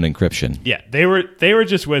used Huffman encryption. yeah, they were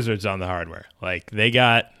just wizards on the hardware. Like they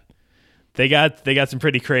got some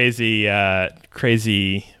pretty crazy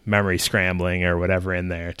memory scrambling or whatever in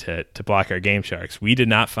there to block our Game Sharks. We did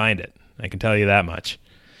not find it. I can tell you that much.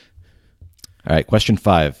 All right, question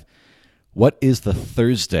 5. What is the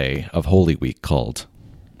Thursday of Holy Week called?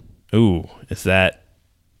 Ooh, is that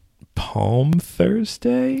Palm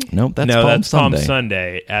Thursday? Nope, that's no, Palm that's Sunday. Palm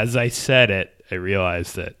Sunday. As I said it, I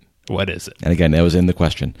realized that. What is it? And again, that was in the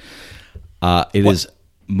question. It is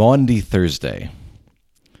Maundy Thursday.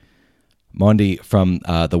 Maundy from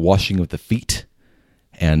the washing of the feet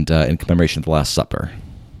and in commemoration of the Last Supper.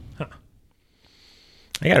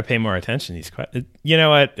 I got to pay more attention to these questions. You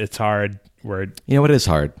know what? It's hard. You know what? It is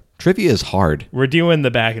hard. Trivia is hard. We're doing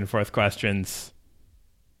the back and forth questions.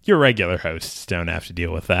 Your regular hosts don't have to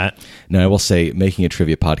deal with that. Now, I will say making a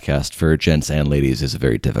trivia podcast for gents and ladies is a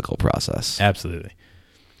very difficult process. Absolutely.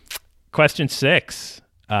 Question 6.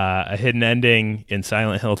 A hidden ending in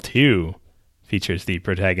Silent Hill 2 features the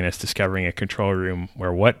protagonist discovering a control room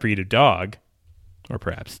where what breed of dog, or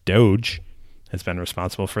perhaps Doge, has been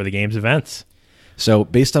responsible for the game's events? So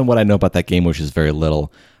based on what I know about that game, which is very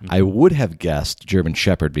little, I would have guessed German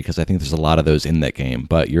Shepherd because I think there's a lot of those in that game.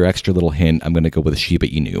 But your extra little hint, I'm going to go with Shiba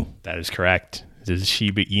Inu. That is correct. This is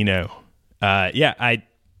Shiba Inu. Yeah, I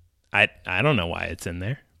don't know why it's in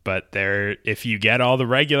there, but there, if you get all the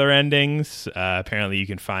regular endings, apparently you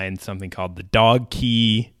can find something called the dog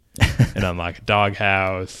key and unlock a dog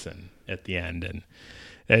house and at the end. And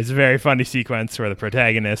it's a very funny sequence where the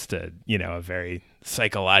protagonist, a very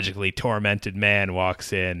psychologically tormented man,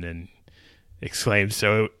 walks in and exclaims,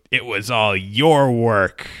 "So it was all your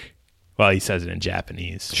work." Well, he says it in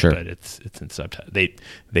Japanese, sure, but it's in subtitles.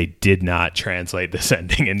 They did not translate this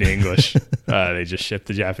ending into English. They just shipped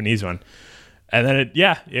the Japanese one, and then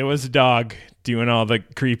it was a dog doing all the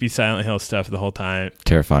creepy Silent Hill stuff the whole time.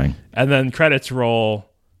 Terrifying. And then credits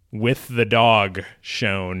roll with the dog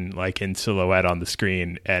shown like in silhouette on the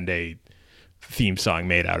screen and a theme song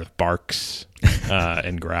made out of barks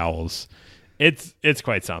and growls. It's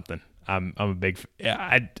quite something. I'm a big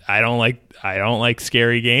I don't like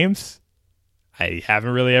scary games. I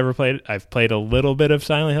haven't really ever played it. I've played a little bit of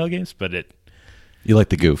Silent Hill games, but you like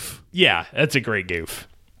the goof. Yeah, that's a great goof.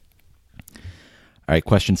 All right,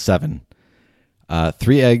 question 7.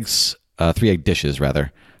 3 egg dishes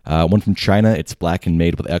rather. One from China, it's black and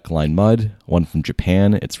made with alkaline mud. One from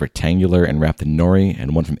Japan, it's rectangular and wrapped in nori.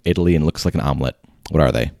 And one from Italy and looks like an omelet. What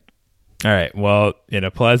are they? All right. Well, in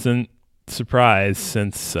a pleasant surprise,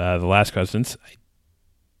 since the last questions, I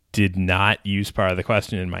did not use part of the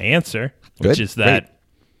question in my answer, which is that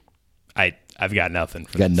I've got nothing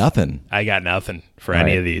for you got this. Nothing? I got nothing for All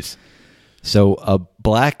any right. of these. So a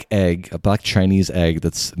black Chinese egg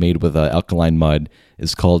that's made with alkaline mud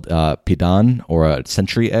is called pidan, or a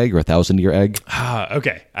century egg, or a 1,000-year egg.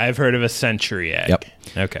 Okay. I've heard of a century egg. Yep.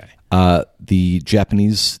 Okay. The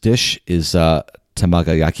Japanese dish is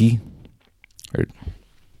tamagoyaki, or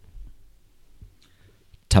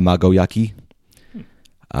tamagoyaki.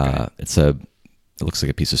 It looks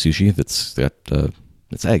like a piece of sushi that's got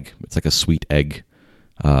it's egg. It's like a sweet egg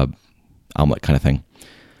omelet kind of thing.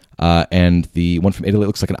 And the one from Italy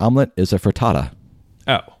looks like an omelet is a frittata.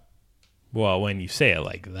 Oh. Well, when you say it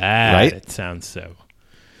like that, Right? It sounds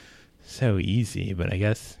so easy, but I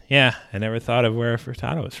guess, yeah, I never thought of where a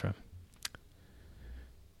frittata was from.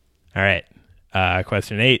 All right.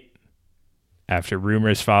 Question 8. After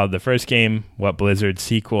rumors followed the first game, what Blizzard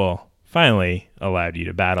sequel finally allowed you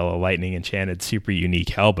to battle a lightning-enchanted super unique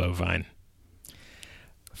Hellbovine?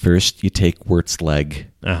 First, you take Wirt's leg.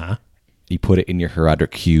 Uh-huh. You put it in your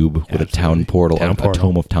Herodric cube with a town portal, a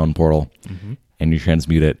Tome of Town portal, and you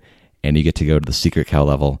transmute it, and you get to go to the secret cow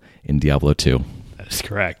level in Diablo 2. That is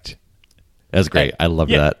correct. That's great. I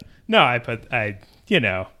loved that. No, I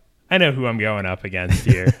know who I'm going up against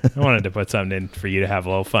here. I wanted to put something in for you to have a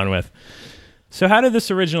little fun with. So how did this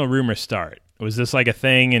original rumor start? Was this like a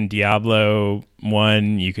thing in Diablo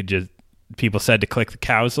 1? People said to click the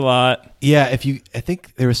cows a lot? Yeah, I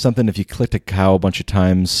think there was something, if you clicked a cow a bunch of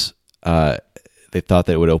times, they thought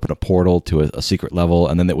that it would open a portal to a secret level,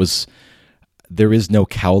 and then there is no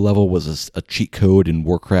cow level was a cheat code in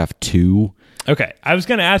Warcraft 2. Okay, I was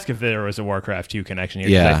going to ask if there was a Warcraft 2 connection here,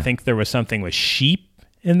 because Yeah. I think there was something with sheep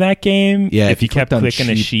in that game. Yeah, if you kept clicked on clicking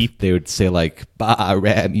a sheep. they would say like, "Bah,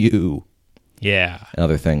 ram you," Yeah, and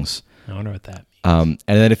other things. I wonder what that means.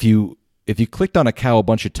 And then if you clicked on a cow a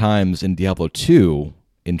bunch of times in Diablo 2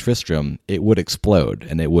 in Tristram, it would explode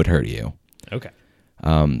and it would hurt you. Okay.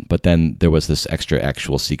 But then there was this extra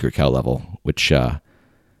actual secret cow level, which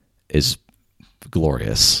is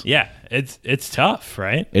glorious. Yeah, it's tough,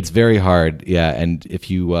 right? It's very hard, yeah. And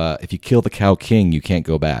if you kill the cow king, you can't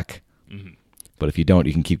go back. Mm-hmm. But if you don't,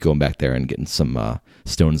 you can keep going back there and getting some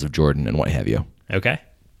stones of Jordan and what have you. Okay.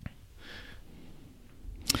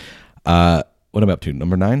 What am I up to?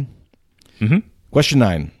 Number 9? Mm-hmm. Question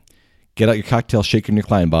 9. Get out your cocktail shaker and your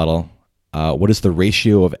Klein bottle. What is the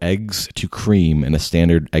ratio of eggs to cream in a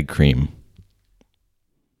standard egg cream?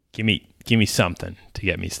 Give me something to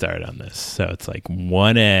get me started on this. So it's like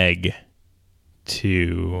 1 egg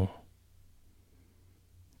to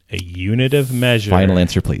a unit of measure. Final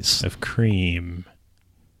answer, please. Of cream.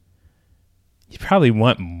 You probably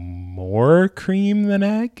want more cream than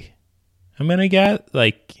egg. I'm gonna get,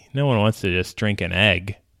 like, no one wants to just drink an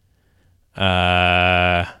egg.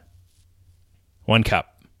 1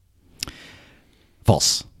 cup.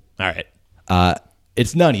 False. All right.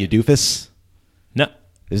 It's none, you doofus. No.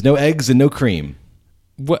 There's no eggs and no cream.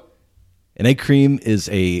 What? An egg cream is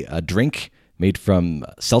a drink made from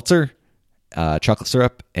seltzer, chocolate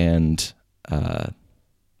syrup, and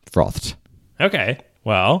frothed. Okay.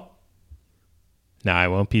 Well, now I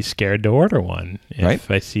won't be scared to order one if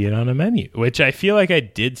Right. I see it on a menu, which I feel like I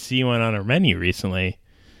did see one on a menu recently.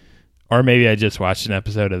 Or maybe I just watched an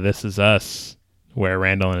episode of This Is Us where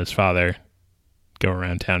Randall and his father go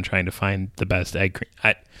around town trying to find the best egg cream.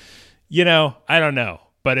 I don't know,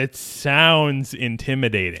 but it sounds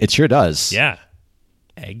intimidating. It sure does. Yeah.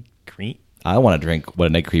 Egg cream? I want to drink what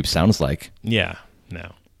an egg cream sounds like. Yeah.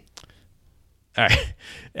 No. All right.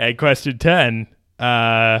 Egg question 10.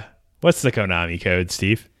 What's the Konami code,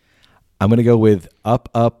 Steve? I'm going to go with up,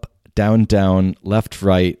 up, down, down, left,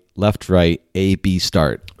 right, A, B,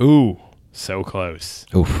 start. Ooh, so close.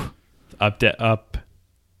 Oof. Up.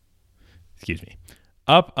 Excuse me.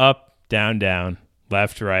 Up, down,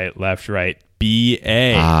 left, right, B,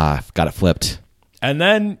 A. I've got it flipped. And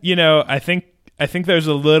then, I think there's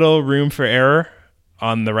a little room for error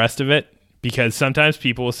on the rest of it because sometimes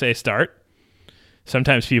people will say start.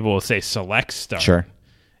 Sometimes people will say select start. Sure.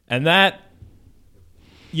 And that,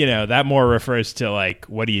 that more refers to like,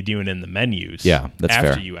 what are you doing in the menus? Yeah, that's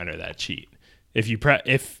after fair. you enter that cheat. If you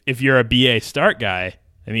if you're a BA start guy,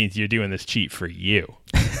 that means you're doing this cheat for you.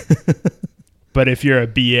 But if you're a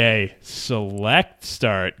BA select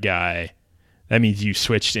start guy, that means you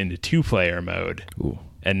switched into 2-player mode. Ooh.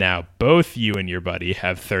 And now both you and your buddy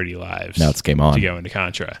have 30 lives. Now it's game on. To go into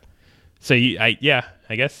Contra. So I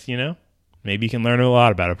guess, maybe you can learn a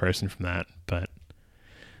lot about a person from that. But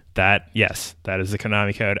that is the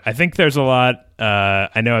Konami code. I think there's a lot.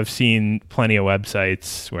 I know I've seen plenty of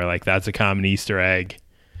websites where like that's a common Easter egg.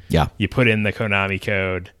 Yeah. You put in the Konami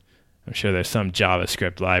code. I'm sure there's some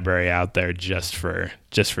JavaScript library out there just for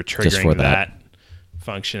triggering that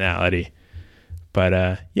functionality. But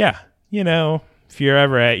if you're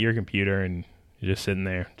ever at your computer and you're just sitting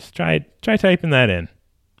there, just try typing that in.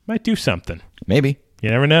 Might do something. Maybe. You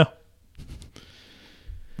never know.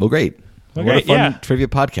 Well, great. Well, what great, a fun yeah. trivia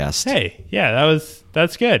podcast. Hey, yeah,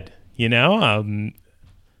 that's good. I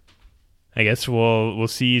guess we'll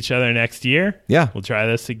see each other next year. Yeah. We'll try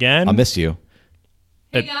this again. I'll miss you.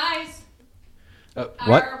 Hey guys,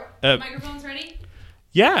 What? Are microphones ready?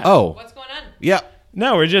 Yeah. Oh, What's going on? yeah.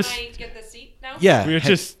 No, we're just Can I get the seat now? Yeah. we're Hey,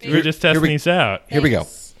 just testing these out. Here we go.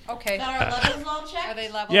 Okay. Got our levels all checked? Are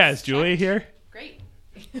they levels? Yeah, is Julia here? Great.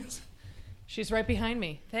 She's right behind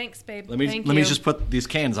me. Thanks, babe. Let me Thank let me you. just put these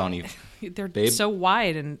cans on you. They're babe. so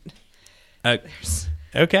wide and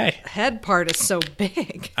Okay. head part is so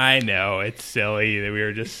big. I know it's silly that we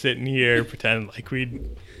were just sitting here pretending like we'd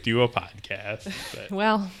do a podcast. But,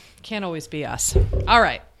 Well, can't always be us. All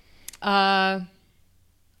right. well,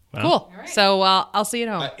 Cool. So I'll see you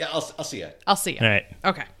at home. Yeah, I'll see you. I'll see you. All right.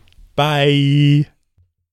 Okay. Bye.